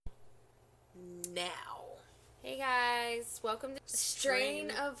now. Hey guys, welcome to Strain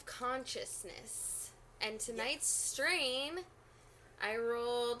of Consciousness. And tonight's strain, I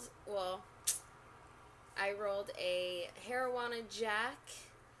rolled a Harawana Jack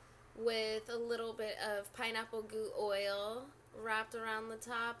with a little bit of pineapple goo oil wrapped around the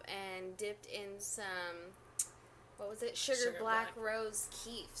top and dipped in some, Sugar Black Rose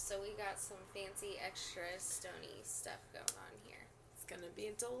Keef. So we got some fancy extra stony stuff going on here. It's gonna be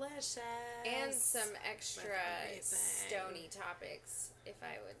delicious. And some extra stony topics, if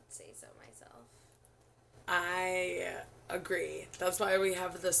I would say so myself. I agree. That's why we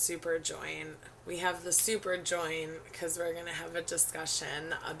have the super join. We have the super join because we're going to have a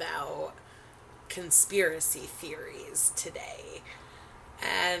discussion about conspiracy theories today.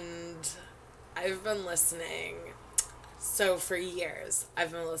 And I've been listening. So for years,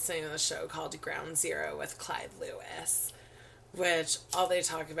 I've been listening to a show called Ground Zero with Clyde Lewis, which all they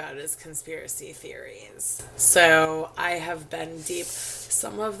talk about is conspiracy theories. So I have been deep.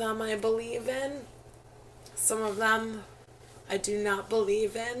 Some of them I believe in. Some of them I do not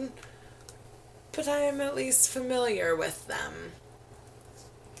believe in. But I am at least familiar with them.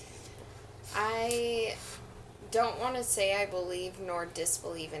 I don't want to say I believe nor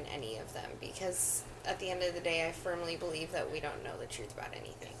disbelieve in any of them because at the end of the day I firmly believe that we don't know the truth about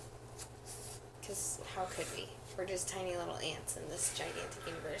anything. Because how could we? We're just tiny little ants in this gigantic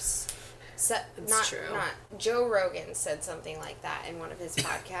universe. So, it's true. Joe Rogan said something like that in one of his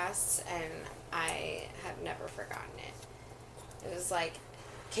podcasts, and I have never forgotten it. It was like,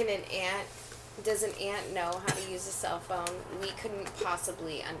 does an ant know how to use a cell phone? We couldn't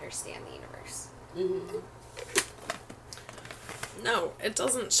possibly understand the universe. Mm-hmm. No, it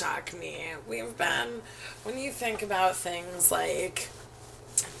doesn't shock me. When you think about things like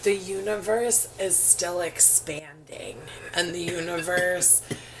the universe is still expanding, and the universe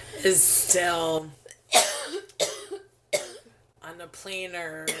is still, on a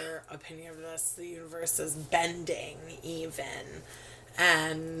planar opinion of this, the universe is bending even.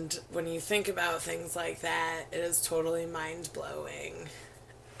 And when you think about things like that, it is totally mind-blowing.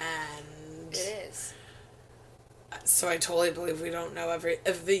 And it is. So I totally believe we don't know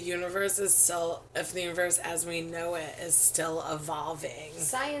if the universe as we know it is still evolving.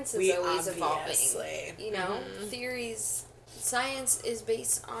 Science is always evolving. You know, theories. Science is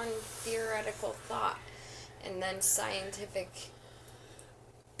based on theoretical thought, and then scientific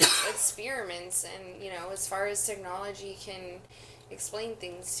experiments, and as far as technology can explain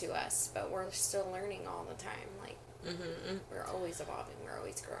things to us, but we're still learning all the time. We're always evolving. We're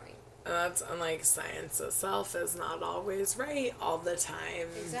always growing. That's unlike science itself is not always right all the time.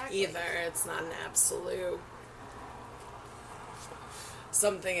 Exactly. Either. It's not an absolute.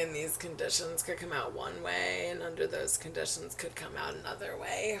 Something in these conditions could come out one way, and under those conditions could come out another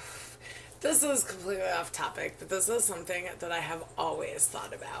way. This is completely off topic, but this is something that I have always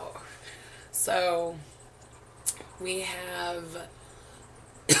thought about. So, we have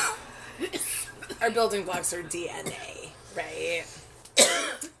our building blocks are DNA, right?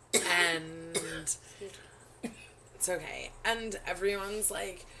 And it's okay. And everyone's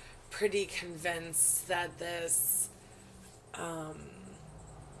like pretty convinced that this our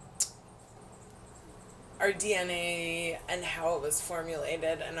DNA and how it was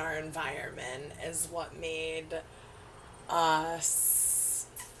formulated in our environment is what made us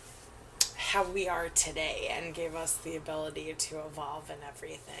how we are today and gave us the ability to evolve and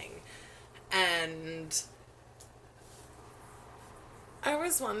everything. And I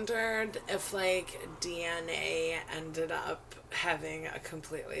always wondered if, DNA ended up having a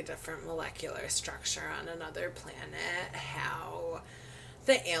completely different molecular structure on another planet, how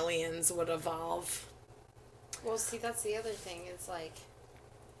the aliens would evolve. Well, see, that's the other thing. It's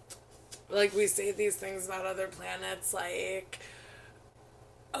we say these things about other planets,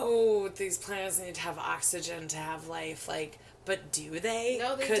 these planets need to have oxygen to have life, but do they?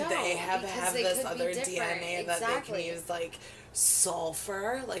 No, they could don't. They have this other DNA that they can use,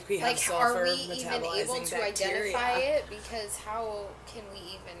 sulfur? We have sulfur are we metabolizing even able to bacteria. identify it? Because how can we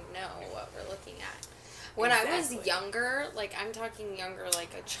even know what we're looking at? When I was younger, I'm talking younger,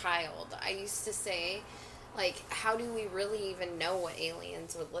 a child, I used to say, how do we really even know what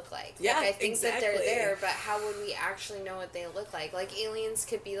aliens would look like? Yeah, I think exactly. that they're there, but how would we actually know what they look like? Aliens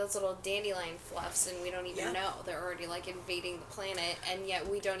could be those little dandelion fluffs, and we don't even know. They're already, invading the planet, and yet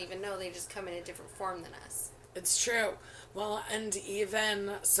we don't even know. They just come in a different form than us. It's true. Well, and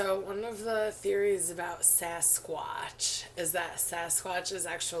even, so one of the theories about Sasquatch is that Sasquatch is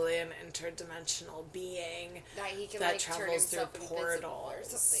actually an interdimensional being that he can, that travels through turn himself portals or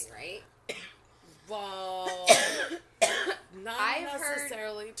something, right? Well, not I've heard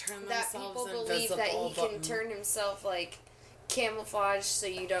necessarily turn that themselves people believe invisible, that he but can turn himself like camouflage so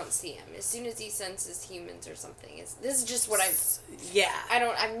you don't see him as soon as he senses humans or something. This is just what yeah.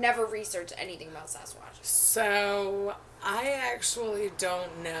 I've never researched anything about Sasquatch. So I actually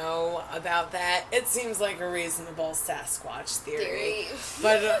don't know about that. It seems like a reasonable Sasquatch theory.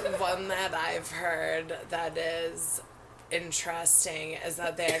 But one that I've heard that is interesting is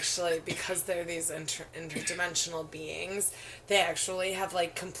that they actually, because they're these interdimensional beings, they actually have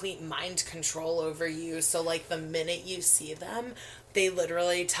like complete mind control over you. So like the minute you see them, they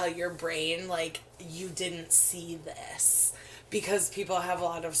literally tell your brain like you didn't see this. Because people have a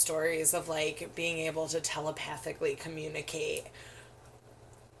lot of stories of like being able to telepathically communicate.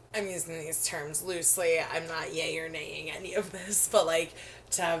 I'm using these terms loosely. I'm not yay or naying any of this, but like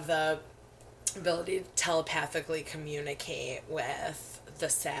to have the ability to telepathically communicate with the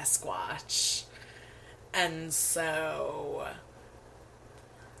Sasquatch. And so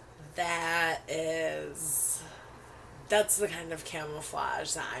that's the kind of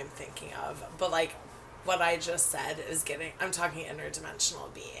camouflage that I'm thinking of. But like what I just said is I'm talking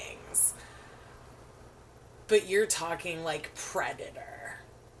interdimensional beings. But you're talking like Predator.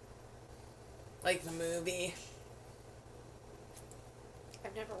 Like the movie.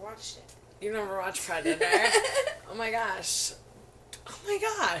 I've never watched it. You never watched Predator? Oh my gosh. Oh my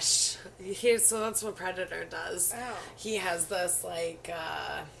gosh. So that's what Predator does. Oh. He has this like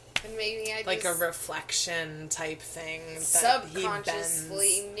and maybe I like just a reflection type thing that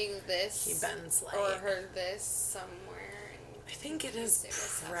subconsciously knew this. He bends light. Or heard this somewhere. And I think it is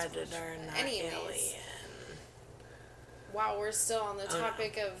Predator, not Alien. While we're still on the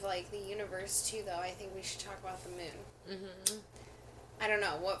topic of like the universe too, though, I think we should talk about the moon. Mm-hmm. I don't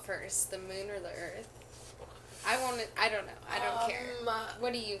know what first, the moon or the Earth. I don't know. I don't care.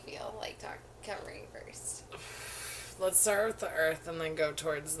 What do you feel like covering first? Let's start with the Earth and then go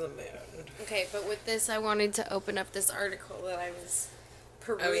towards the moon. Okay, but with this, I wanted to open up this article that I was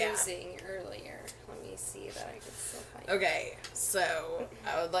perusing earlier. Let me see that I can still find it. Okay, so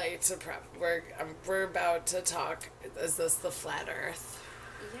I would like to we're about to talk. Is this the flat Earth?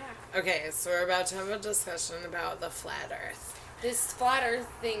 Yeah. Okay, so we're about to have a discussion about the flat Earth. This flat Earth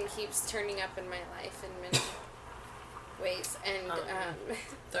thing keeps turning up in my life in many ways, and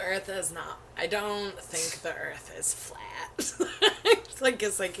the Earth is not. I don't think the Earth is flat. I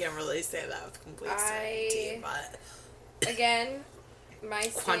guess I can't really say that with complete certainty, but again,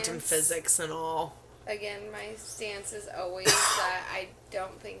 my quantum physics and all. Again, my stance is always that I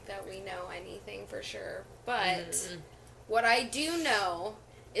don't think that we know anything for sure, but what I do know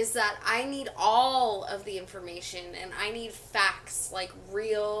is that I need all of the information, and I need facts, like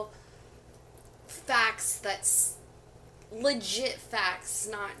real facts that's legit facts,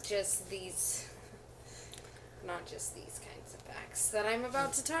 not just these kinds of facts that I'm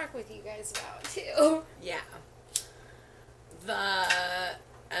about to talk with you guys about too. Yeah.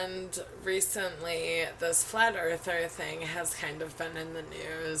 And recently, this flat earther thing has kind of been in the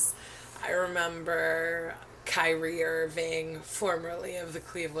news. I remember Kyrie Irving, formerly of the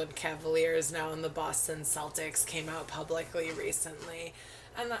Cleveland Cavaliers, now in the Boston Celtics, came out publicly recently.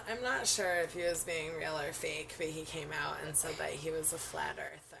 And I'm not sure if he was being real or fake, but he came out and said that he was a flat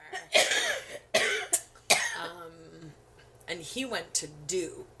earther. And he went to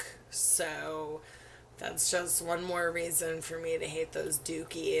Duke, so that's just one more reason for me to hate those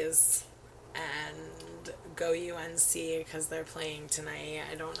Dukies and go UNC because they're playing tonight.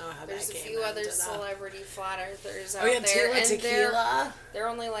 I don't know how There's that game a few other ended celebrity flat earthers out there. there. Tila Tequila. They're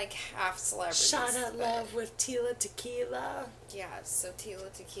only like half celebrities. Shot at love with Tila Tequila. Yeah, so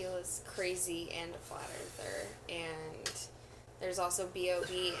Tila Tequila is crazy and a flat earther. And there's also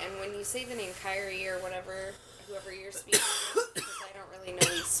B.O.B. And when you say the name Kyrie or whoever you're speaking of, because I don't really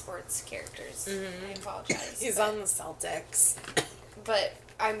know these sports characters, I apologize. He's on the Celtics. But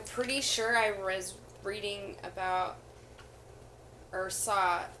I'm pretty sure I was reading about or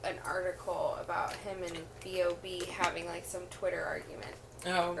saw an article about him and B.O.B. having like some Twitter argument.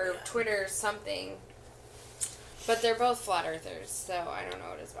 Oh. Or Twitter something. But they're both flat earthers, so I don't know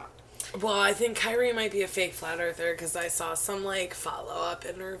what it's about. Well, I think Kyrie might be a fake flat earther because I saw some like follow-up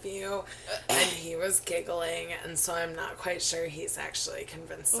interview and he was giggling, and so I'm not quite sure he's actually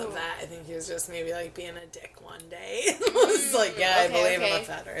convinced of that. I think he was just maybe like being a dick one day. It was like, yeah, I believe in the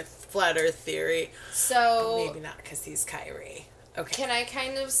flat earth theory. So but maybe not because he's Kyrie. Okay. Can I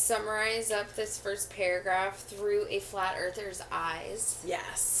kind of summarize up this first paragraph through a flat earther's eyes?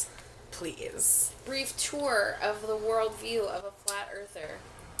 Yes, please. Brief tour of the worldview of a flat earther.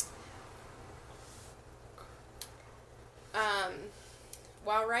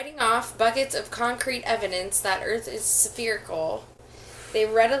 While writing off buckets of concrete evidence that Earth is spherical, they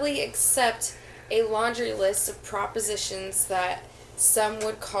readily accept a laundry list of propositions that some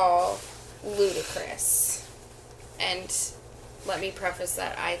would call ludicrous. And let me preface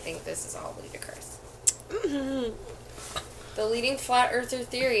that I think this is all ludicrous. The leading flat earther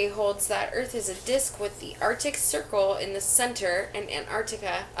theory holds that Earth is a disk with the Arctic Circle in the center and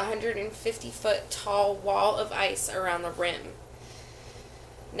Antarctica, a 150-foot tall wall of ice around the rim.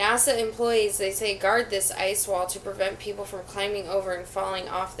 NASA employees, they say, guard this ice wall to prevent people from climbing over and falling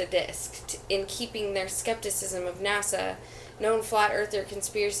off the disk. In keeping their skepticism of NASA, known flat earther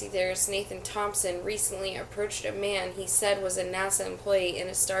conspiracy theorist Nathan Thompson recently approached a man he said was a NASA employee in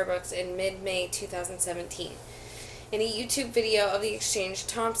a Starbucks in mid-May 2017. In a YouTube video of the exchange,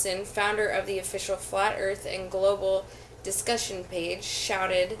 Thompson, founder of the official Flat Earth and Global discussion page,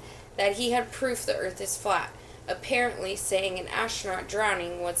 shouted that he had proof the Earth is flat, apparently saying an astronaut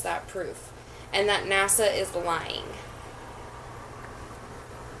drowning was that proof, and that NASA is lying.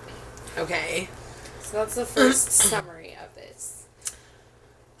 Okay. So that's the first summary of this.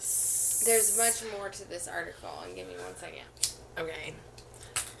 There's much more to this article, and give me 1 second. Okay.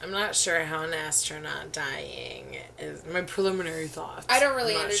 I'm not sure how an astronaut dying is. My preliminary thoughts. I don't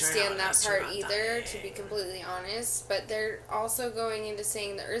really I'm not sure how understand an that part astronaut either, dying. to be completely honest. But they're also going into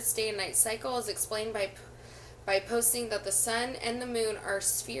saying the Earth's day and night cycle is explained by posting that the sun and the moon are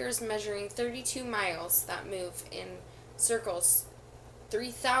spheres measuring 32 miles that move in circles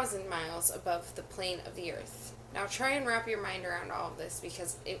 3,000 miles above the plane of the Earth. Now try and wrap your mind around all of this,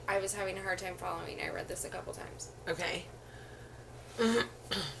 because I was having a hard time following. I read this a couple times. Okay.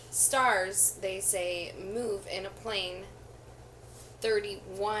 Stars, they say, move in a plane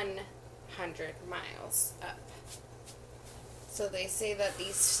 3,100 miles up. So they say that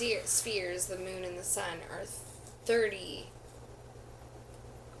these spheres, the moon and the sun, are 30...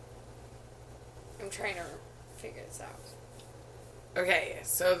 I'm trying to figure this out. Okay,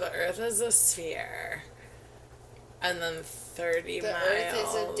 so the Earth is a sphere. And then 30 miles. The Earth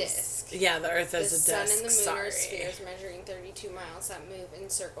is a disk. Yeah, the Earth is a disk. The sun and the moon Sorry. are spheres measuring 32 miles that move in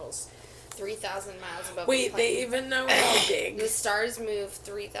circles 3,000 miles above the Wait, plane. they even know how big? The stars move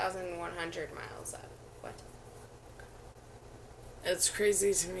 3,100 miles up. What? It's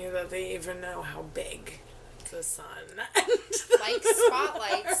crazy to me that they even know how big the sun Like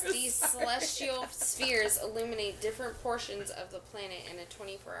spotlights, these celestial spheres illuminate different portions of the planet in a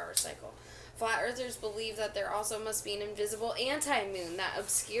 24-hour cycle. Flat earthers believe that there also must be an invisible anti-moon that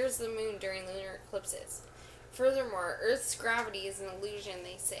obscures the moon during lunar eclipses. Furthermore, Earth's gravity is an illusion,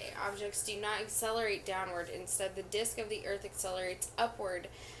 they say. Objects do not accelerate downward. Instead, the disk of the Earth accelerates upward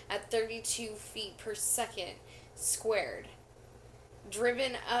at 32 feet per second squared,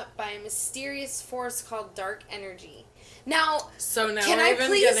 driven up by a mysterious force called dark energy. Now, So now can I even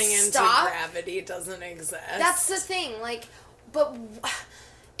please getting into stop? gravity doesn't exist. That's the thing, like, but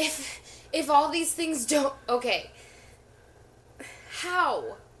if all these things don't, okay,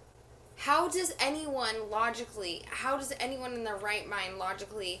 how does anyone in their right mind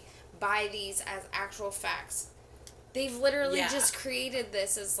logically buy these as actual facts? They've literally just created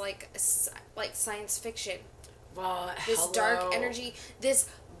this as like science fiction. Well, This dark energy, this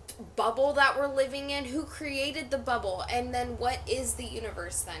bubble that we're living in. Who created the bubble? And then what is the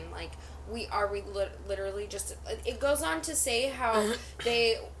universe then? Like, we literally just... It goes on to say how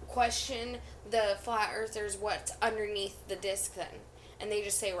they question the flat earthers what's underneath the disc then. And they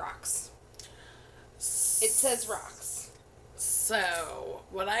just say rocks. It says rocks. So,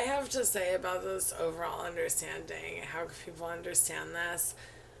 what I have to say about this overall understanding, how can people understand this?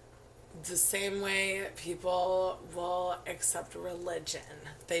 The same way people will accept religion.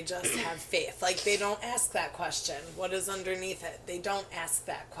 They just have faith. Like, they don't ask that question. What is underneath it? They don't ask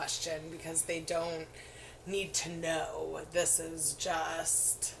that question because they don't need to know. This is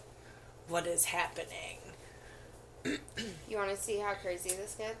just what is happening. You want to see how crazy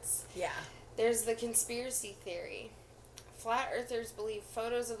this gets? Yeah. There's the conspiracy theory. Flat earthers believe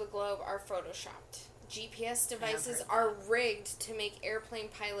photos of the globe are photoshopped. GPS devices are rigged to make airplane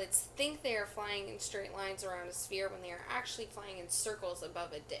pilots think they are flying in straight lines around a sphere when they are actually flying in circles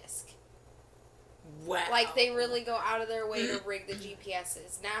above a disc. Wow. Like, they really go out of their way to rig the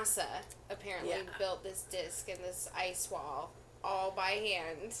GPSs. NASA apparently built this disc and this ice wall all by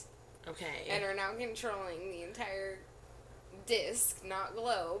hand. Okay. And are now controlling the entire disc, not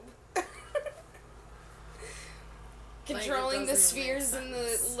globe. Controlling the spheres and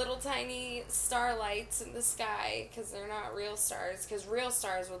the little tiny starlights in the sky, because they're not real stars, because real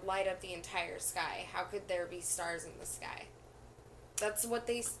stars would light up the entire sky. How could there be stars in the sky? That's what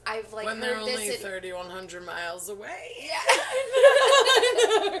I've like when heard they're only this. 3,100 miles away. Yeah.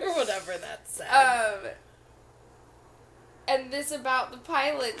 Or whatever that said. And this about the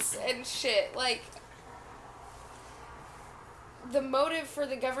pilots and shit. Like, the motive for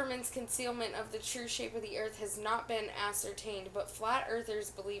the government's concealment of the true shape of the Earth has not been ascertained, but flat earthers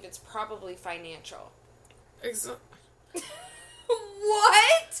believe it's probably financial.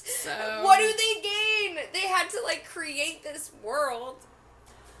 What? So, what do they gain? They had to, like, create this world,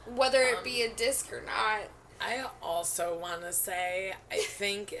 whether it be a disc or not. I also want to say, I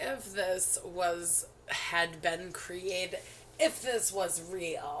think if this had been created, if this was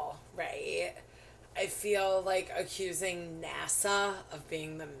real, right? I feel like accusing NASA of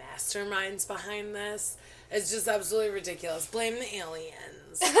being the masterminds behind this is just absolutely ridiculous. Blame the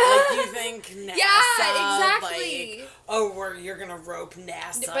aliens. Like, you think NASA, yeah, exactly. Like, you're going to rope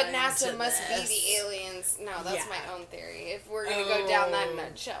NASA But NASA into must this. be the aliens. No, that's Yeah. my own theory. If we're going to go down that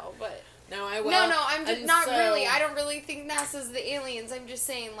nutshell, but... No, I will. No, I'm just not so, really. I don't really think NASA's the aliens. I'm just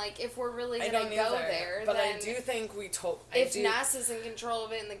saying, like, if we're really going to go there, but then I do think if NASA's in control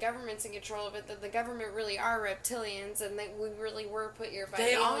of it and the government's in control of it, then the government really are reptilians, and we really were put here by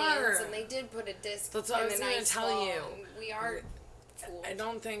They aliens, are. and they did put a disc. That's what I was going to tell you. We are. Fooled. I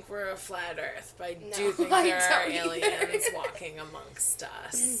don't think we're a flat Earth, but I No, do think I there are don't either. aliens walking amongst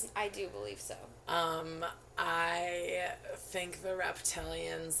us. I do believe so. I think the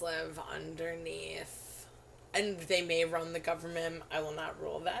reptilians live underneath, and they may run the government. I will not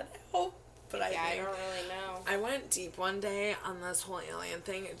rule that out, but I don't really know. I went deep one day on this whole alien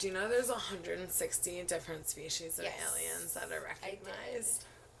thing. Do you know there's 160 different species of aliens that are recognized?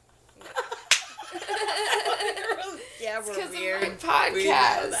 Yeah, we're weird. Of my podcast. We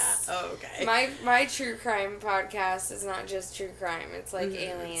know that. Oh, okay. My true crime podcast is not just true crime. It's like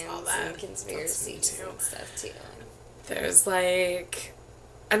aliens and conspiracies and stuff too. There's like,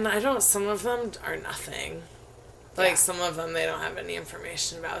 and some of them are nothing. Like some of them they don't have any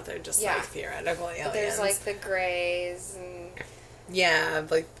information about. They're just like theoretical aliens. But there's like the Greys and... Yeah,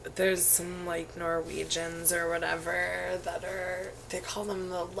 like there's some like Norwegians or whatever that they call them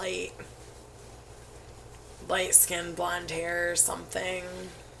the light skin, blonde hair or something.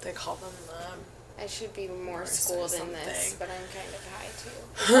 They call them I should be more schooled in this, but I'm kind of high too.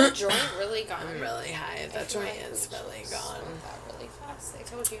 Is that joint really gone? I'm really high. That joint is really gone. That really fast. I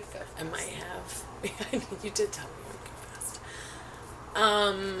told you to go fast. I might have. You did tell me I would go fast.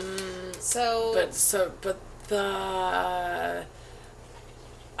 But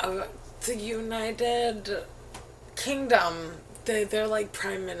the United Kingdom, they're like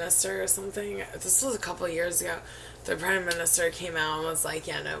prime minister or something. This was a couple of years ago. The prime minister came out and was like,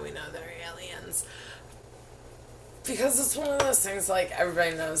 yeah, no, we know they're aliens. Because it's one of those things, like,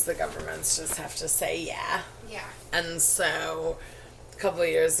 everybody knows the governments just have to say yeah. Yeah. And so, a couple of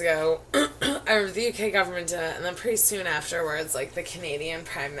years ago, the UK government did it, and then pretty soon afterwards, like, the Canadian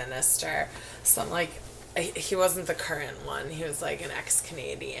prime minister, he wasn't the current one, he was like an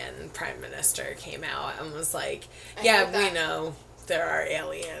ex-Canadian prime minister, came out and was like, yeah, we know there are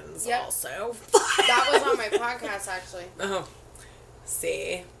aliens also. That was on my podcast, actually. Oh,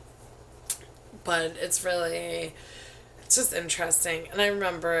 see. But it's just interesting. And I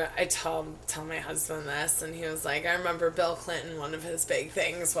remember I tell my husband this, and he was like, I remember Bill Clinton, one of his big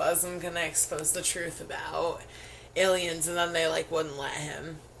things was, I'm going to expose the truth about aliens, and then they, like, wouldn't let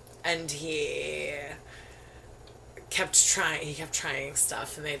him. And he kept trying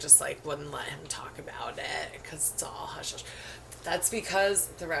stuff, and they just, like, wouldn't let him talk about it, because it's all hush-hush. That's because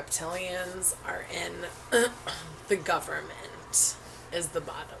the reptilians are in the government, is the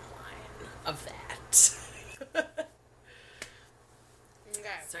bottom line of that.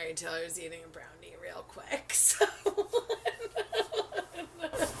 Okay. Sorry, Taylor's eating a brownie real quick, so.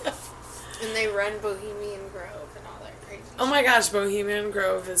 And they run Bohemian Grove and all that crazy Oh my gosh, Bohemian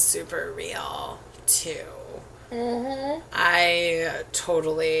Grove is super real, too. Mm-hmm. I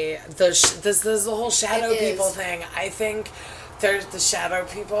totally... This is the whole shadow people thing. I think the shadow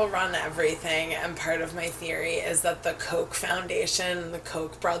people run everything, and part of my theory is that the Koch Foundation, the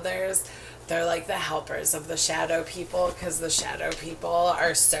Koch brothers, they're like the helpers of the shadow people, because the shadow people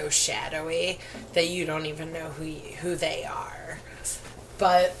are so shadowy that you don't even know who they are.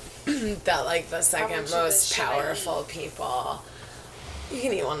 But that, like, the second most powerful people... You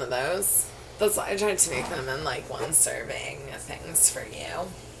can eat one of those. That's why I tried to make them in, like, one serving things for you.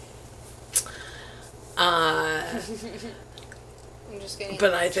 I'm just kidding.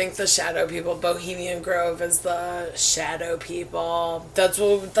 But I think the shadow people, Bohemian Grove is the shadow people. That's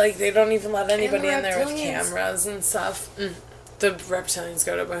what, like, they don't even let anybody in there with cameras and stuff. The reptilians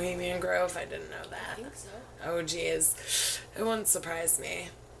go to Bohemian Grove? I didn't know I that. think so. Oh, geez. It wouldn't surprise me.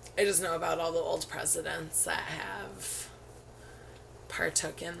 I just know about all the old presidents that have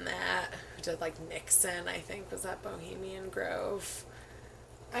partook in that. Who did, like, Nixon, I think, was at Bohemian Grove.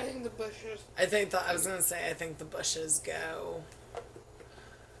 I think the Bushes. I was going to say, I think the Bushes go.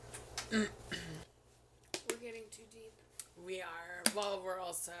 We're getting too deep. We are. Well, we're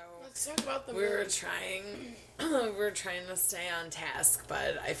also. Let's talk about the We were trying to stay on task,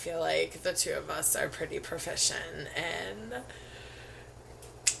 but I feel like the two of us are pretty proficient, and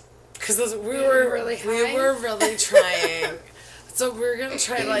because we were really trying. So we're gonna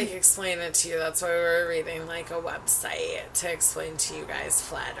try to like explain it to you. That's why we're reading like a website to explain to you guys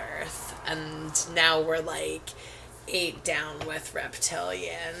Flat Earth, and now we're like 8 down with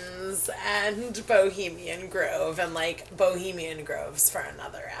reptilians and Bohemian Grove, and like Bohemian Grove's for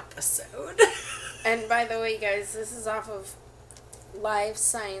another episode. And by the way, guys, this is off of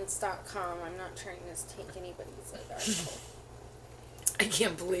livescience.com. I'm not trying to take anybody's article. I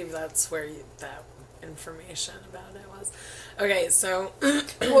can't believe that's where that information about it was. Okay, so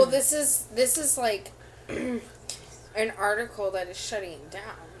well, this is like an article that is shutting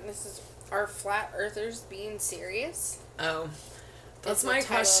down. This is, are flat earthers being serious? Oh, that's my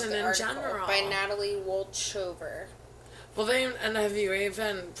question in general. By Natalie Wolchover. Well, and have you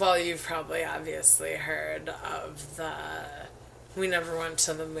even? Well, you've probably obviously heard of the. We never went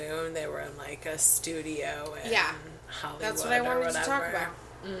to the moon. They were in like a studio in Hollywood. That's what I wanted to talk about.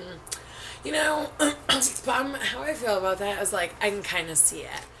 You know, how I feel about that is like I can kind of see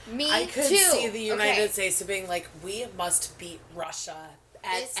it. I could too. see the United States being like, we must beat Russia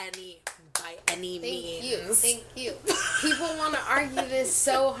by any means. Thank you. People want to argue this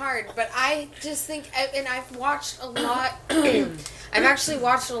so hard, but I just think, and I've watched a lot. I've actually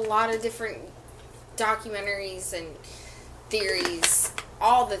watched a lot of different documentaries and theories,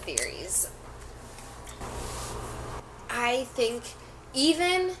 all the theories. I think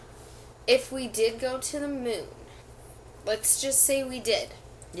even if we did go to the moon, let's just say we did.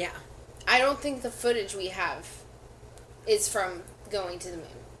 Yeah. I don't think the footage we have is from going to the moon.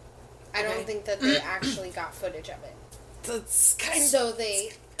 I don't think that they actually got footage of it. That's kind of... So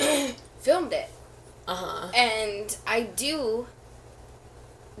they filmed it. Uh-huh. And I do...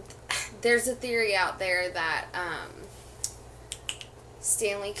 There's a theory out there that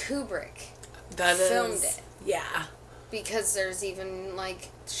Stanley Kubrick filmed it. Yeah. Because there's even, like,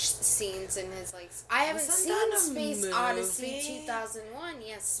 scenes in his, like... I haven't seen Space Odyssey 2001.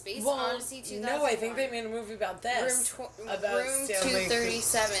 Yes, Space Odyssey 2001. No, I think they made a movie about this. Room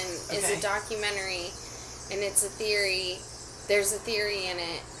 237 is a documentary, and it's a theory. There's a theory in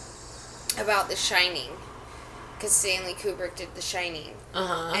it about The Shining. Because Stanley Kubrick did The Shining.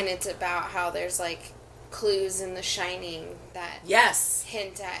 Uh-huh. And it's about how there's, like, clues in The Shining that... Yes.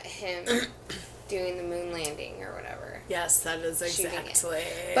 Hint at him... doing the moon landing or whatever. Yes, that is exactly.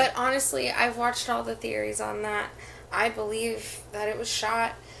 But honestly, I've watched all the theories on that. I believe that it was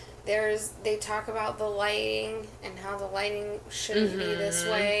shot. They talk about the lighting and how the lighting shouldn't be this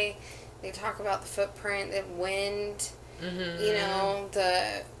way. They talk about the footprint, the wind. You know,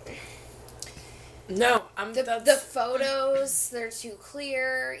 the photos, they're too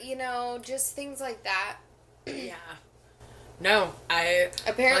clear. You know, just things like that. Yeah. No,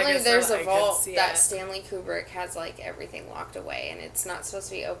 Apparently there's a vault that Stanley Kubrick has, like, everything locked away, and it's not supposed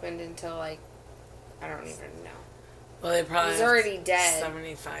to be opened until, like, I don't even know. Well, they probably... He's already dead.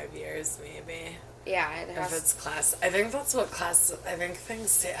 75 years, maybe. Yeah, it has... If it's I think that's what I think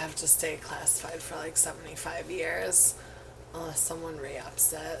things have to stay classified for, like, 75 years. Unless someone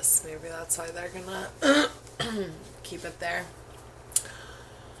re-ups it. So maybe that's why they're gonna keep it there.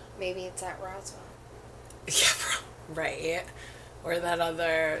 Maybe it's at Roswell. Yeah, right. Or that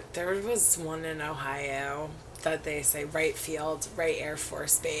other... There was one in Ohio that they say Wright Air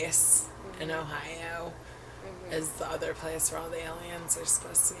Force Base in Ohio is the other place where all the aliens are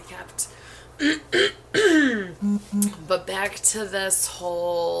supposed to be kept. But back to this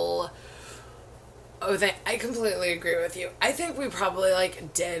whole... I completely agree with you. I think we probably,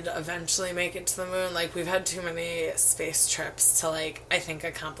 like, did eventually make it to the moon. Like, we've had too many space trips to, like, I think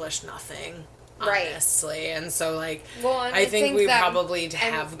accomplish nothing. Honestly, and so like, I think we probably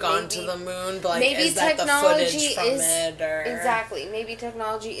have gone to the moon, but like, is that the footage from it, or exactly? Maybe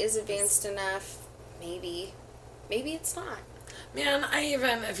technology is advanced enough. Maybe it's not. Man,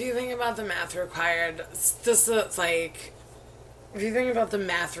 if you think about the math required, this is like, if you think about the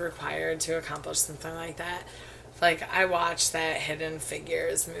math required to accomplish something like that, like I watched that Hidden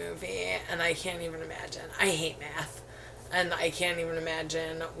Figures movie, and I can't even imagine. I hate math. And I can't even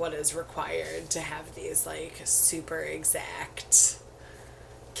imagine what is required to have these, like, super exact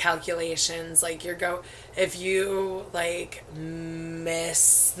calculations. Like, if you, like,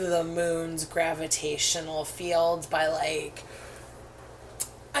 miss the moon's gravitational field by, like,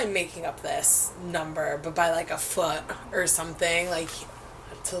 I'm making up this number, but by, like, a foot or something, like,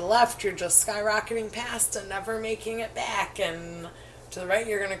 to the left, you're just skyrocketing past and never making it back, and to the right,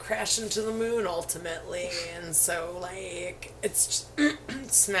 you're going to crash into the moon ultimately. And so, like, it's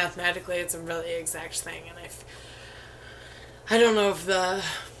just, mathematically, it's a really exact thing. And I don't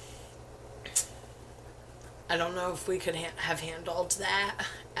know if we could have handled that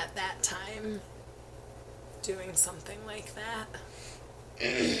at that time, doing something like that.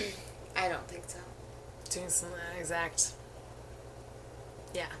 I don't think so. Doing something that exact.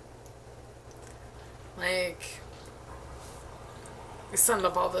 Yeah. Like, we send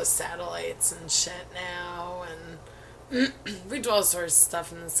up all those satellites and shit now, and we do all sorts of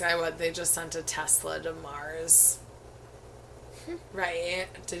stuff in the sky. What, they just sent a Tesla to Mars. Right?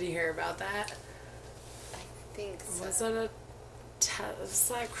 Did you hear about that? I think so. Was it was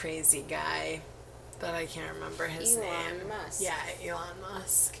that crazy guy that I can't remember his name? Elon Musk. Yeah, Elon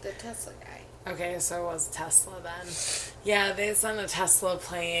Musk. The Tesla guy. Okay, so it was Tesla then. Yeah, they sent a Tesla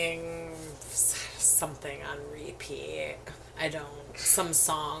playing something on repeat. Some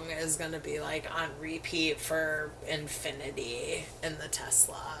song is going to be, like, on repeat for infinity in the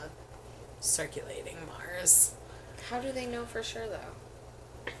Tesla circulating Mars. How do they know for sure, though?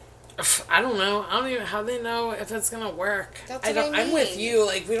 I don't know. I don't even how they know if it's gonna work. That's what I mean. I'm with you.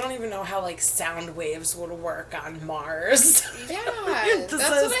 Like, we don't even know how, like, sound waves would work on Mars. Yeah, that's what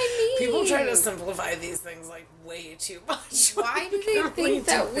I mean. People try to simplify these things, like, way too much. Why do they think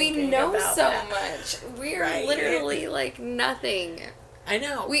that we know so much? We are literally, like, nothing. I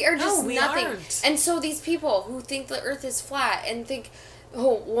know. We are just nothing. Aren't. And so these people who think the Earth is flat and think,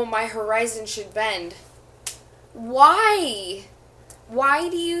 oh, well, my horizon should bend. Why? Why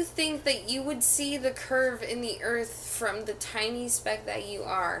do you think that you would see the curve in the Earth from the tiny speck that you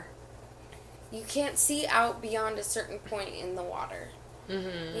are? You can't see out beyond a certain point in the water.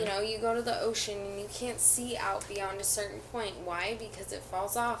 Mm-hmm. You know, you go to the ocean and you can't see out beyond a certain point. Why? Because it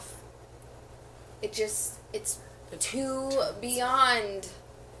falls off. It's too beyond.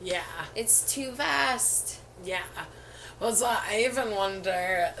 Yeah. It's too vast. Yeah. Well, so I even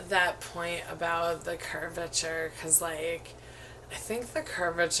wonder that point about the curvature, because, like, I think the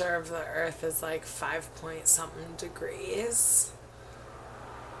curvature of the Earth is, like, 5-point-something degrees.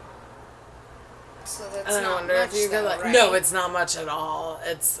 So that's and not I wonder much, if you could, though, like, right? No, it's not much at all.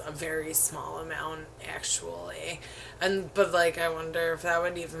 It's a very small amount, actually. But, like, I wonder if that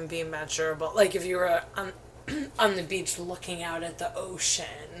would even be measurable. Like, if you were on the beach looking out at the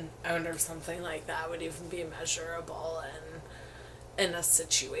ocean, I wonder if something like that would even be measurable in a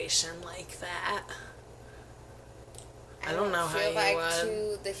situation like that. I don't know how you like would.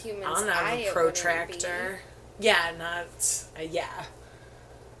 To the human's I don't have a protractor. Yeah, yeah.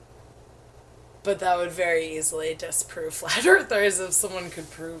 But that would very easily disprove flat earthers if someone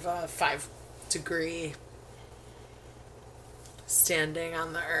could prove a 5-degree standing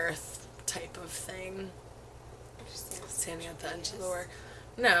on the earth type of thing. Standing at the edge of the world.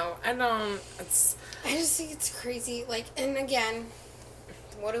 No, I don't. I just think it's crazy. Like, and again,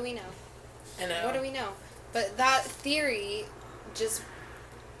 what do we know? I know. What do we know? But that theory just...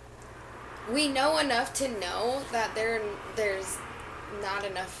 We know enough to know that there's not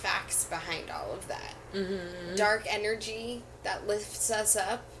enough facts behind all of that. Mm-hmm. Dark energy that lifts us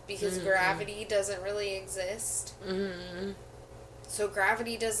up because gravity doesn't really exist. Mm-hmm. So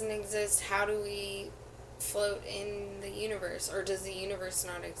gravity doesn't exist. How do we float in the universe? Or does the universe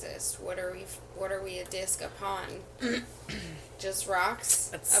not exist? What are we a disc upon? Just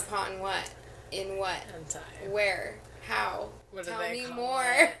rocks? Upon what? In what? Anti. Where? How? Tell me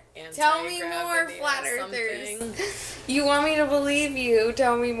more. Tell me more, flat earthers. You want me to believe you?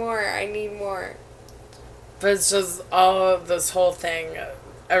 Tell me more. I need more. But it's just all of this whole thing,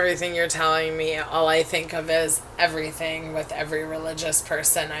 everything you're telling me, all I think of is everything with every religious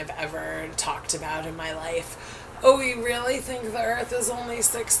person I've ever talked about in my life. Oh, we really think the Earth is only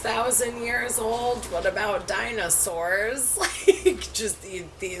 6,000 years old? What about dinosaurs? Like, just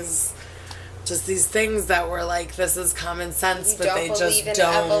these things that were like, this is common sense, but they just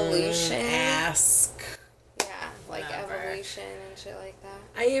don't evolution. Ask. Yeah, like whatever. Evolution and shit like that.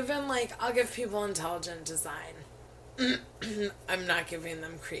 I even, like, I'll give people intelligent design. I'm not giving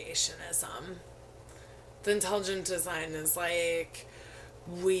them creationism. The intelligent design is like,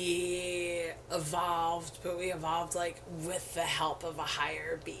 we evolved, but we evolved, like, with the help of a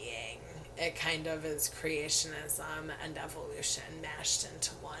higher being. it kind of is creationism and evolution mashed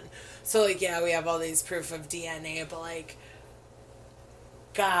into one. So, like, yeah, we have all these proof of DNA, but, like,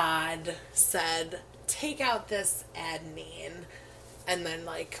 God said, take out this adenine, and then,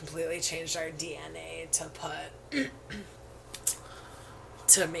 like, completely changed our DNA to put,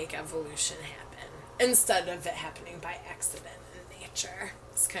 to make evolution happen, instead of it happening by accident in nature.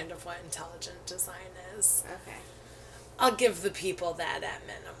 It's kind of what intelligent design is. Okay. I'll give the people that at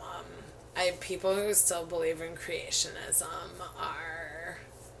minimum. People who still believe in creationism are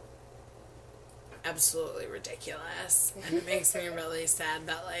absolutely ridiculous. And it makes me really sad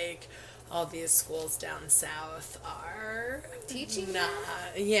that, like, all these schools down south are teaching not.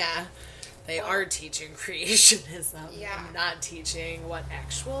 Yeah. They are teaching creationism. Yeah. Not teaching what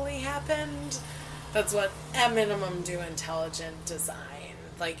actually happened. That's what, at minimum, do intelligent design.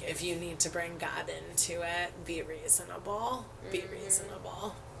 Like, if you need to bring God into it, be reasonable. Be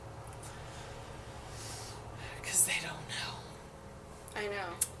reasonable. Because they don't know. I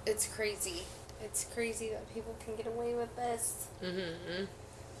know. It's crazy. It's crazy that people can get away with this. Mm-hmm.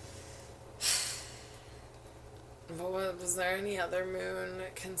 But was there any other moon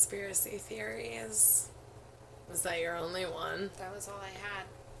conspiracy theories? Was that your only one? That was all I had.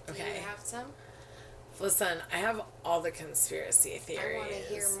 Do Okay. you have some? Listen, I have all the conspiracy theories. I want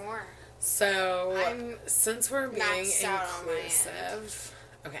to hear more. So, I'm since we're being maxed out on my end. inclusive,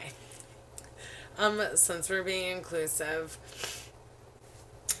 okay. Since we're being inclusive,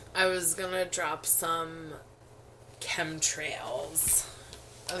 I was gonna drop some chemtrails.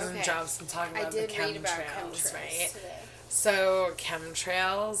 I was gonna drop some talking about the read about chemtrails, right? today. So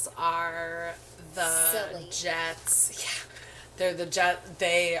chemtrails are the Silly. jets. Yeah.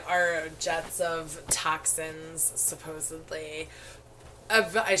 They are jets of toxins, supposedly.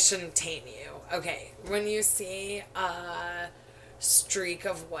 I shouldn't taint you. Okay, when you see a streak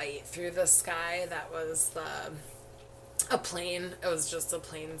of white through the sky, that was a plane. It was just a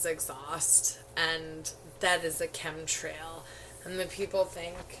plane's exhaust, and that is a chemtrail. And the people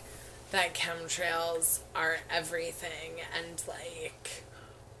think that chemtrails are everything and, like,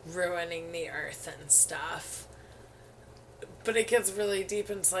 ruining the earth and stuff. But it gets really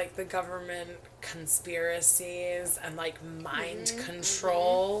deep into, like, the government conspiracies and, like, mind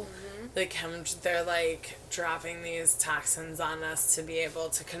control. They're, like, dropping these toxins on us to be able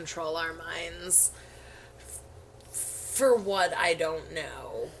to control our minds. For what, I don't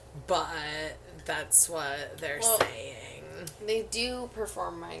know. But that's what they're saying. They do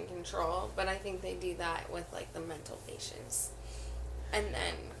perform mind control, but I think they do that with, like, the mental patients. And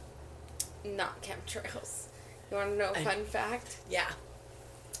then not chemtrails. You want to know a fun fact? Yeah.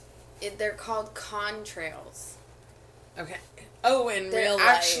 They're called contrails. Okay. Oh, in real life. They're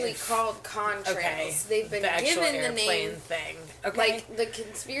actually called contrails. Okay. They've been given the name thing. Okay. Like, the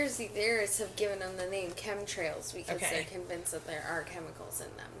conspiracy theorists have given them the name chemtrails because they're convinced that there are chemicals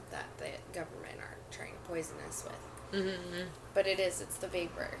in them that the government are trying to poison us with. Mm-hmm. But it's the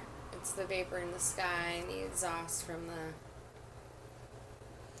vapor. It's the vapor in the sky and the exhaust from the...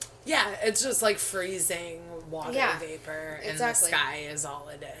 Yeah, it's just like freezing water vapor in the exactly. sky is all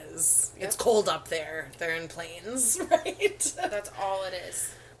it is. Yep. It's cold up there. They're in planes, right? That's all it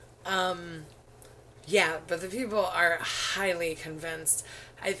is. Yeah, but the people are highly convinced.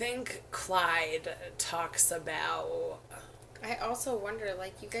 I think Clyde talks about... I also wonder,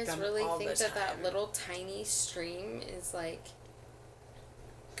 like, you guys really think that little tiny stream is, like...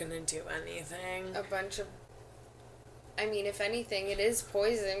 gonna do anything? A bunch of... I mean, if anything, it is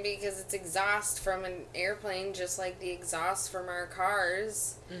poison because it's exhaust from an airplane, just like the exhaust from our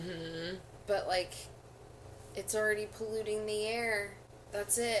cars. Mm-hmm. But, like, it's already polluting the air.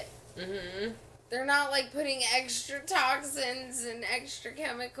 That's it. Mm-hmm. They're not, like, putting extra toxins and extra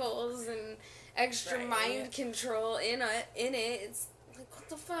chemicals and extra mind control in it. It's like, what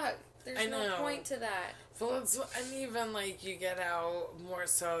the fuck? There's no point to that. Well, and even, like, you get out more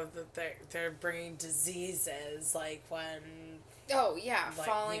so that they're bringing diseases, like when... Oh, yeah, like,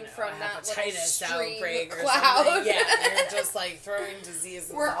 falling from that little stream outbreak cloud. Or something. Yeah, you're just, like, throwing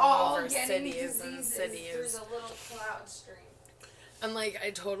diseases all over cities and cities. Through the little cloud stream. And, like, I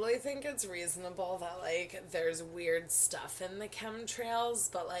totally think it's reasonable that, like, there's weird stuff in the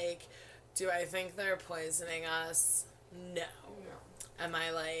chemtrails, but, like, do I think they're poisoning us? No. Am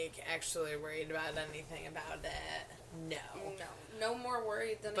I, like, actually worried about anything about it? No. No more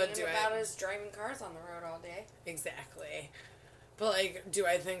worried than I am about us driving cars on the road all day. Exactly. But, like, do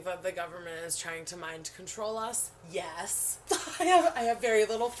I think that the government is trying to mind control us? Yes. I have very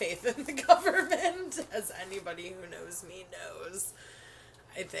little faith in the government, as anybody who knows me knows.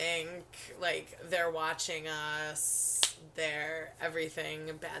 I think, like, they're watching us.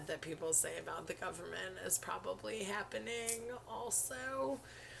 everything bad that people say about the government is probably happening also.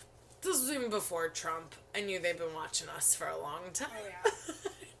 This was even before Trump. I knew they've been watching us for a long time. Oh, yeah.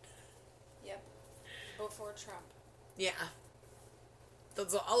 Yep. Before Trump. Yeah.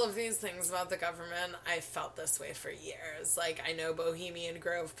 That's all of these things about the government. I felt this way for years. Like, I know Bohemian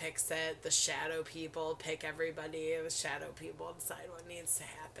Grove picks it. The shadow people pick everybody. The shadow people decide what needs to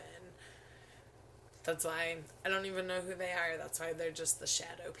happen. That's why I don't even know who they are. That's why they're just the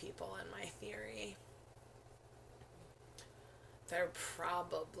shadow people in my theory. They're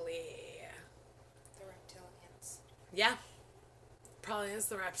probably... The reptilians. Yeah. Probably is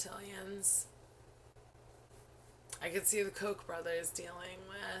the reptilians. I could see the Koch brothers dealing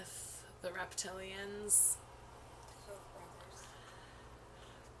with the reptilians. The Koch brothers.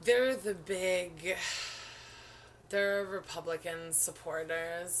 They're the big... They're Republican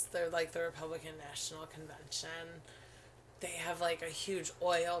supporters. They're like the Republican National Convention. They have like a huge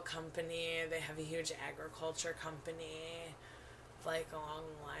oil company. They have a huge agriculture company. Like along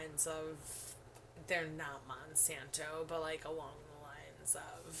the lines of, they're not Monsanto, but like along the lines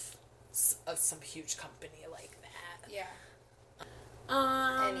of some huge company like that. Yeah.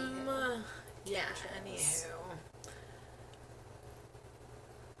 Anywho. Yeah, Chemtrails. anywho.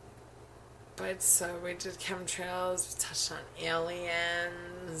 But so we did chemtrails, we touched on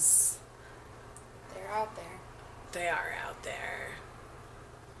aliens. They're out there. They are out there.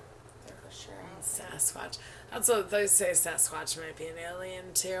 They're for sure out Sasquatch. That's what they say, Sasquatch might be an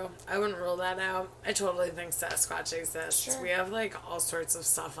alien too. I wouldn't rule that out. I totally think Sasquatch exists. Sure. We have like all sorts of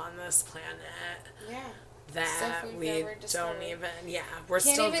stuff on this planet there. Yeah. that Stuff we've we never discovered. don't even, we're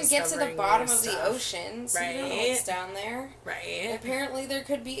Can't still even get to the discovering bottom new of the stuff. ocean, so you don't know what's down there. Right. Apparently there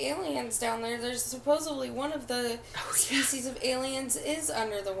could be aliens down there. There's supposedly one of the species of aliens is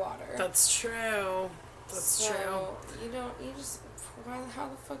under the water. That's true. That's true. How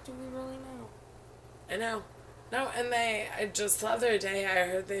the fuck do we really know? I know. No, and just the other day I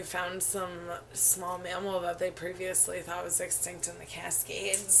heard they found some small mammal that they previously thought was extinct in the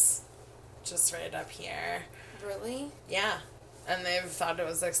Cascades. Just right up here. Really? Yeah. And they've thought it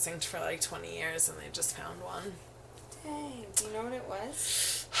was extinct for like 20 years and they just found one. Dang. Do you know what it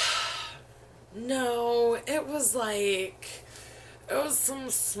was? No, it was like... It was some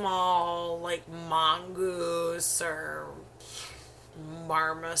small, like, mongoose or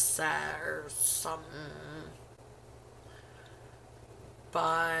marmoset or something.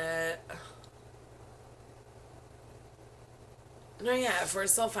 But... No, yeah, if we're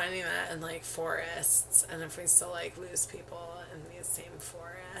still finding that in, like, forests, and if we still, like, lose people in these same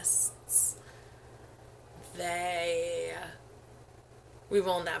forests, we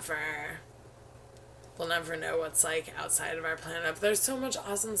will never... We'll never know what's, like, outside of our planet. But there's so much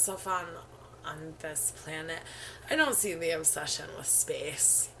awesome stuff on this planet. I don't see the obsession with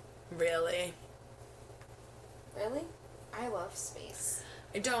space, really. Really? I love space.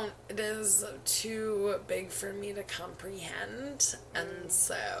 I don't. It is too big for me to comprehend, and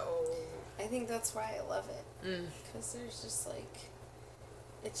so... I think that's why I love it. Because there's just, like...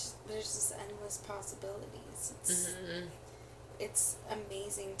 there's just endless possibilities. It's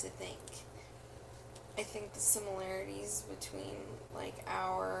amazing to think. I think the similarities between, like,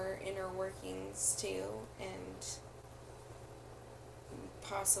 our inner workings, too, and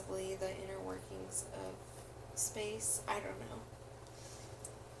possibly the inner workings of space, I don't know.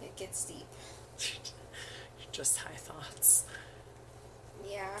 It gets deep. Just high thoughts.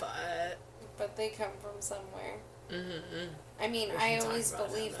 Yeah. But they come from somewhere. Mm-hmm. I mean, I always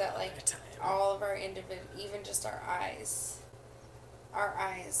believe that, like, all of our even just our eyes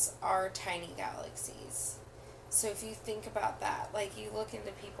are tiny galaxies. So if you think about that, like, you look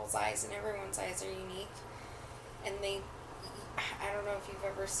into people's eyes, and everyone's eyes are unique, and I don't know if you've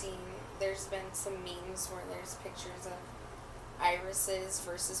ever seen, there's been some memes where there's pictures of irises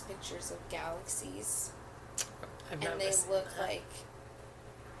versus pictures of galaxies, and they look like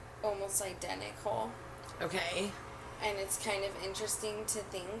almost identical. Okay. And it's kind of interesting to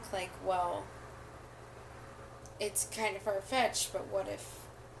think, like, well, it's kind of far-fetched, but what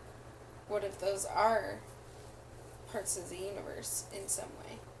if those are parts of the universe in some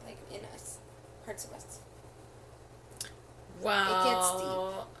way, like in us, parts of us? Well, it gets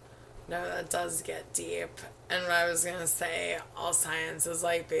deep. No, that does get deep. And what I was gonna say, all science is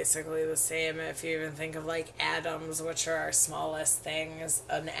like basically the same. If you even think of like atoms, which are our smallest things,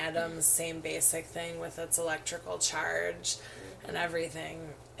 an atom's same basic thing with its electrical charge, and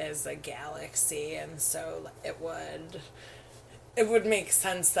everything is a galaxy, and so it would make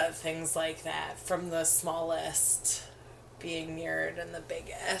sense that things like that, from the smallest being mirrored in the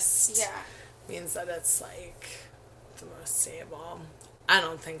biggest, Yeah. means that it's like the most stable. I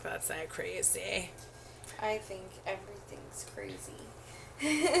don't think that's that crazy. I think everything's crazy.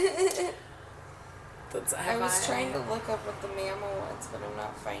 I was trying to look up what the mammal was, but I'm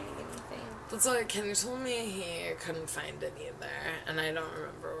not finding anything. That's what Kenny told me. He couldn't find it either, and I don't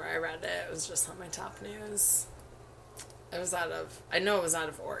remember where I read it. It was just on my top news. I know it was out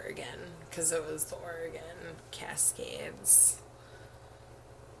of Oregon, because it was the Oregon Cascades.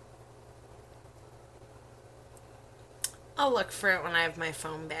 I'll look for it when I have my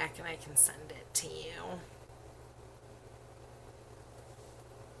phone back and I can send it to you.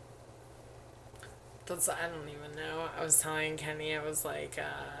 I don't even know. I was telling Kenny, I was like,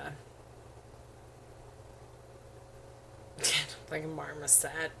 like a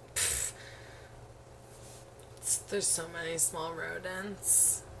marmoset. There's so many small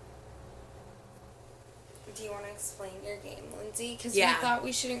rodents. Do you want to explain your game, Lindsay? Because we thought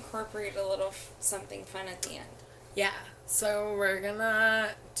we should incorporate a little something fun at the end. Yeah, so we're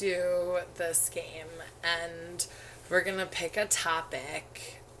gonna do this game, and we're gonna pick a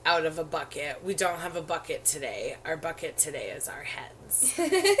topic out of a bucket. We don't have a bucket today. Our bucket today is our heads.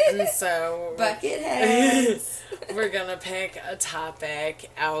 And so bucket heads. We're gonna pick a topic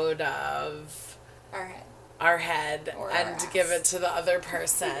out of our head and give it to the other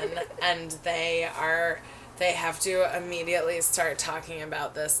person, and they have to immediately start talking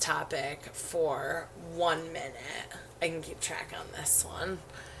about this topic for 1 minute. I can keep track on this one.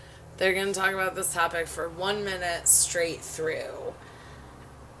 They're going to talk about this topic for 1 minute straight through.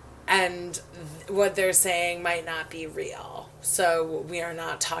 And what they're saying might not be real. So we are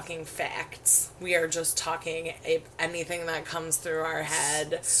not talking facts. We are just talking anything that comes through our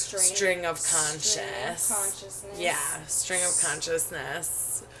head. String of consciousness. Yeah, string of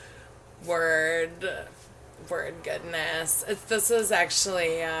consciousness. Word goodness. This is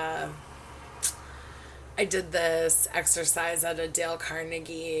actually, I did this exercise at a Dale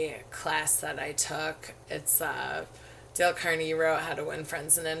Carnegie class that I took. It's, Dale Carnegie wrote How to Win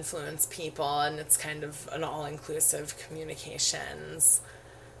Friends and Influence People, and it's kind of an all-inclusive communications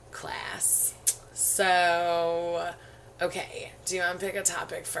class. So, okay, do you want to pick a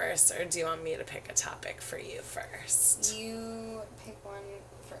topic first, or do you want me to pick a topic for you first? You pick one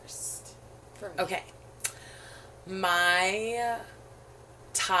first for me. Okay. My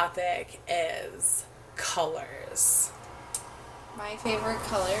topic is colors. My favorite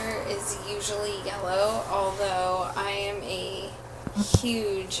color is usually yellow, although I am a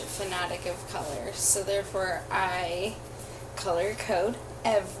huge fanatic of color, so therefore I color code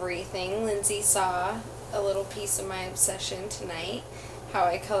everything. Lindsay saw a little piece of my obsession tonight, how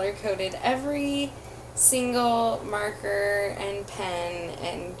I color coded every single marker and pen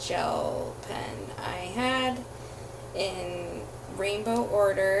and gel pen I had in rainbow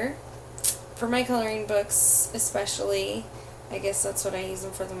order for my coloring books, especially. I guess that's what I use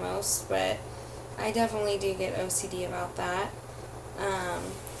them for the most, but I definitely do get OCD about that. I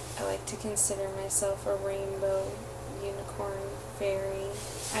like to consider myself a rainbow unicorn fairy.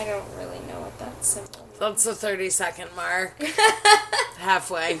 I don't really know what that symbol means. That's the 30-second mark.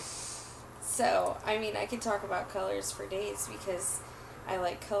 Halfway. So, I mean, I could talk about colors for days because I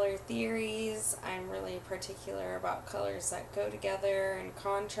like color theories. I'm really particular about colors that go together and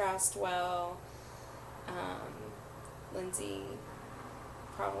contrast well. Lindsay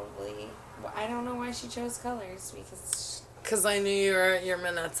probably, I don't know why she chose colors, because I knew your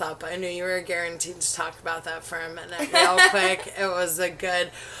minute's up. I knew you were guaranteed to talk about that for a minute real quick. It was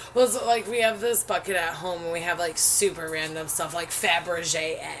like we have this bucket at home and we have like super random stuff like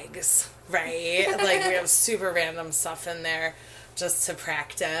Fabergé eggs, right? Like we have super random stuff in there just to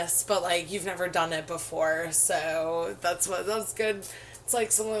practice, but like you've never done it before, so that's good. It's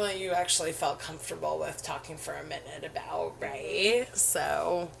like something that you actually felt comfortable with talking for a minute about, right?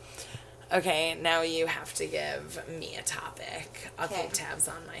 So, okay, now you have to give me a topic. I'll keep tabs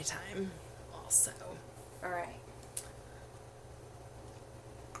on my time also. All right.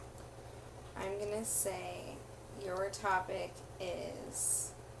 I'm going to say your topic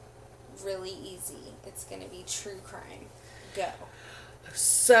is really easy. It's going to be true crime. Go.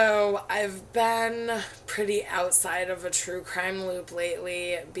 So, I've been pretty outside of a true crime loop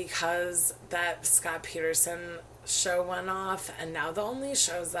lately because that Scott Peterson show went off, and now the only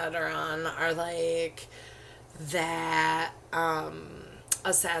shows that are on are like that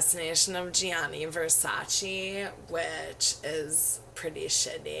assassination of Gianni Versace, which is pretty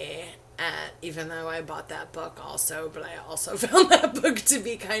shitty. And even though I bought that book also, but I also found that book to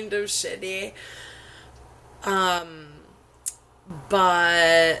be kind of shitty.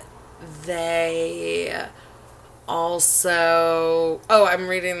 But they also, I'm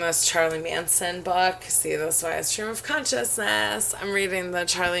reading this Charlie Manson book. See, that's why I stream of consciousness. I'm reading the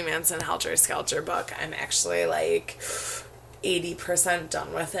Charlie Manson Helter Skelter book. I'm actually like 80%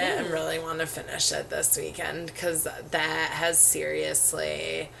 done with it and really want to finish it this weekend because that has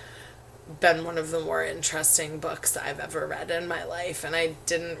seriously been one of the more interesting books I've ever read in my life, and I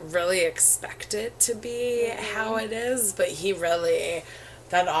didn't really expect it to be how it is, but he really,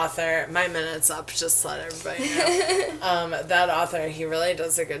 that author, my minute's up, just to let everybody know. That author, he really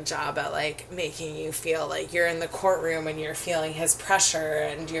does a good job at like making you feel like you're in the courtroom and you're feeling his pressure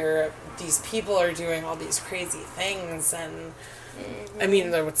and these people are doing all these crazy things, and I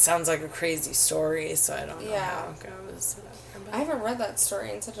mean, it sounds like a crazy story, so I don't know how it goes. I haven't read that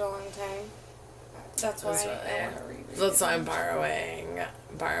story in such a long time. That's why I want to reread it. That's why I'm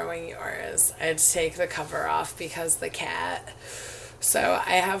borrowing yours. I had to take the cover off because the cat. So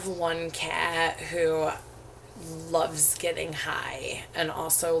I have one cat who loves getting high and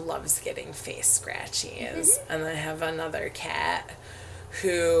also loves getting face scratchies. And I have another cat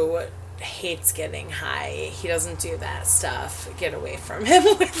who hates getting high. He doesn't do that stuff. Get away from him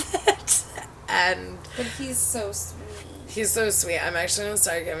with it. But he's so sweet. He's so sweet. I'm actually going to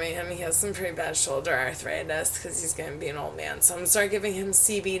start giving him, he has some pretty bad shoulder arthritis because he's going to be an old man. So I'm going to start giving him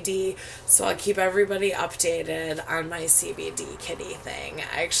CBD. So I'll keep everybody updated on my CBD kitty thing.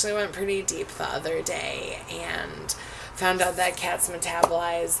 I actually went pretty deep the other day and found out that cats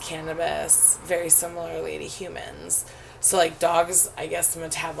metabolize cannabis very similarly to humans. So like dogs, I guess,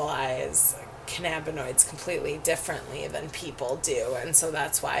 metabolize cannabinoids completely differently than people do. And so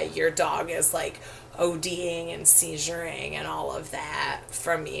that's why your dog is like ODing and seizuring and all of that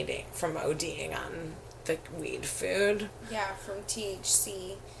from ODing on the weed food. Yeah, from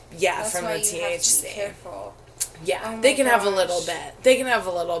THC. Yeah, that's from why the you THC. have to be careful. Yeah, Oh they can have a gosh. little bit. They can have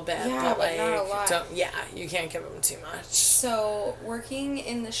a little bit, Yeah, but like, not a lot. you can't give them too much. So working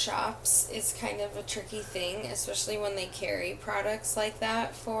in the shops is kind of a tricky thing, especially when they carry products like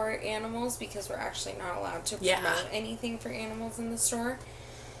that for animals, because we're actually not allowed to promote anything for animals in the store,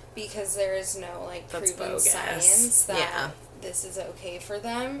 because there is no like That's proven bogus. science that this is okay for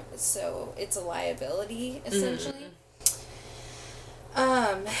them. So it's a liability essentially.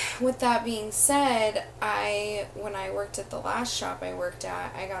 With that being said, when I worked at the last shop I worked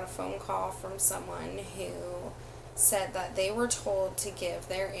at, I got a phone call from someone who said that they were told to give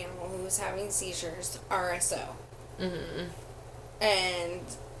their animal who was having seizures RSO. And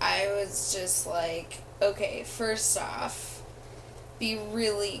I was just like, okay, first off, be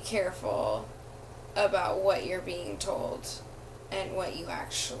really careful about what you're being told and what you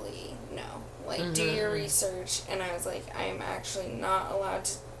actually know. Like, do your research. And I was like, I am actually not allowed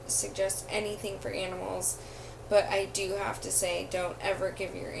to suggest anything for animals, but I do have to say, don't ever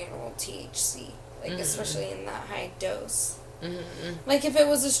give your animal THC, like, especially in that high dose. Like, if it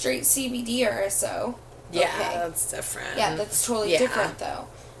was a straight CBD RSO, yeah, okay. that's different. Yeah, that's totally different, though.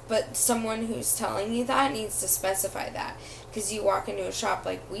 But someone who's telling you that needs to specify that. Because you walk into a shop,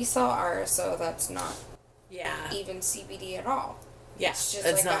 like, we sell RSO, that's not even CBD at all. Yeah, it's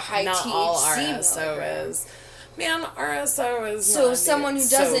just like a high not THC all RSO milligram. is. Man, RSO is. So if someone who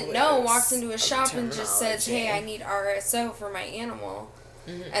doesn't know walks into a shop and terminology. just says, "Hey, I need RSO for my animal,"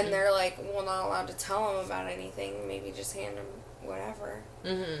 and they're like, "Well, not allowed to tell them about anything. Maybe just hand them whatever."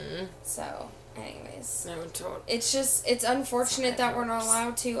 So, anyways, No, totally. it's unfortunate that we're not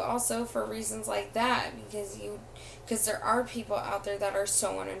allowed to. Also, for reasons like that, because there are people out there that are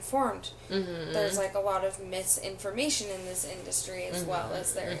so uninformed. There's like a lot of misinformation in this industry as well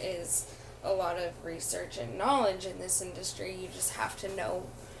as there is a lot of research and knowledge in this industry. You just have to know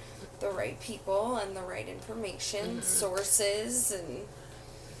the right people and the right information, sources, and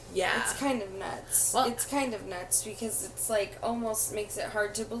it's kind of nuts. Well, it's kind of nuts because it's like almost makes it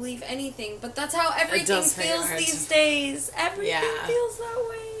hard to believe anything, but that's how everything feels these days. Everything feels that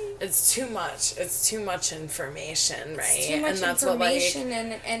way. It's too much. It's too much information, right? It's too much and that's information,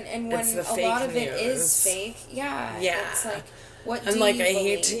 what, and when a lot of it is fake, it's like, what do and like you I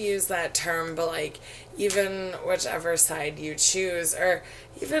believe? hate to use that term, but like even whichever side you choose, or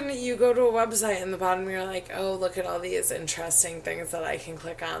even you go to a website and the bottom you're like, oh, look at all these interesting things that I can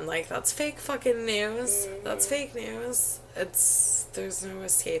click on. Like, that's fake fucking news. That's fake news. There's no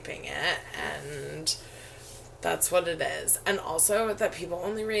escaping it, and that's what it is. And also that people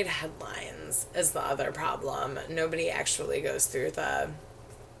only read headlines is the other problem. Nobody actually goes through the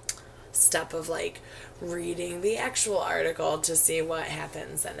step of like reading the actual article to see what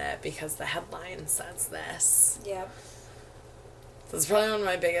happens in it, because the headline says this. Yep. That's probably one of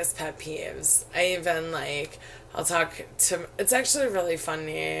my biggest pet peeves. I even like, I'll talk to, it's actually really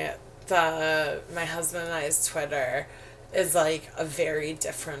funny. my husband and I's Twitter is like a very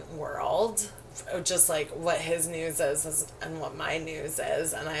different world. Just like what his news is and what my news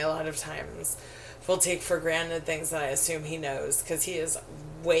is. And I a lot of times will take for granted things that I assume he knows because he is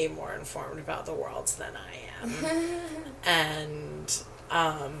way more informed about the world than I am. And,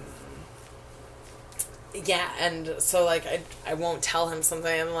 yeah, and so, like, I won't tell him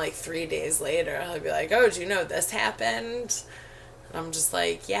something, and, like, 3 days later, he'll be like, oh, do you know this happened? And I'm just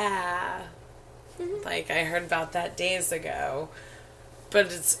like, yeah. Like, I heard about that days ago.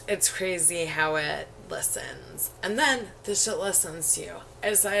 But it's crazy how it listens. And then the shit listens to you. I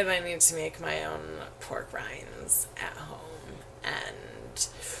decided I need to make my own pork rinds at home. And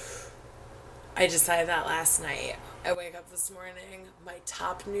I decided that last night. I wake up this morning, my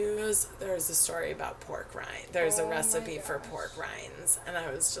top news, there's a story about pork rind. There's a recipe for pork rinds. And I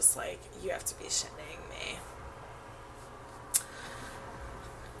was just like, you have to be shitting me.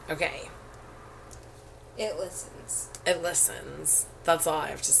 Okay. It listens. It listens. That's all I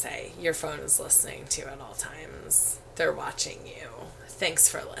have to say. Your phone is listening to at all times. They're watching you. Thanks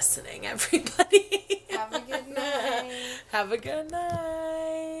for listening, everybody. Have a good night. Have a good night.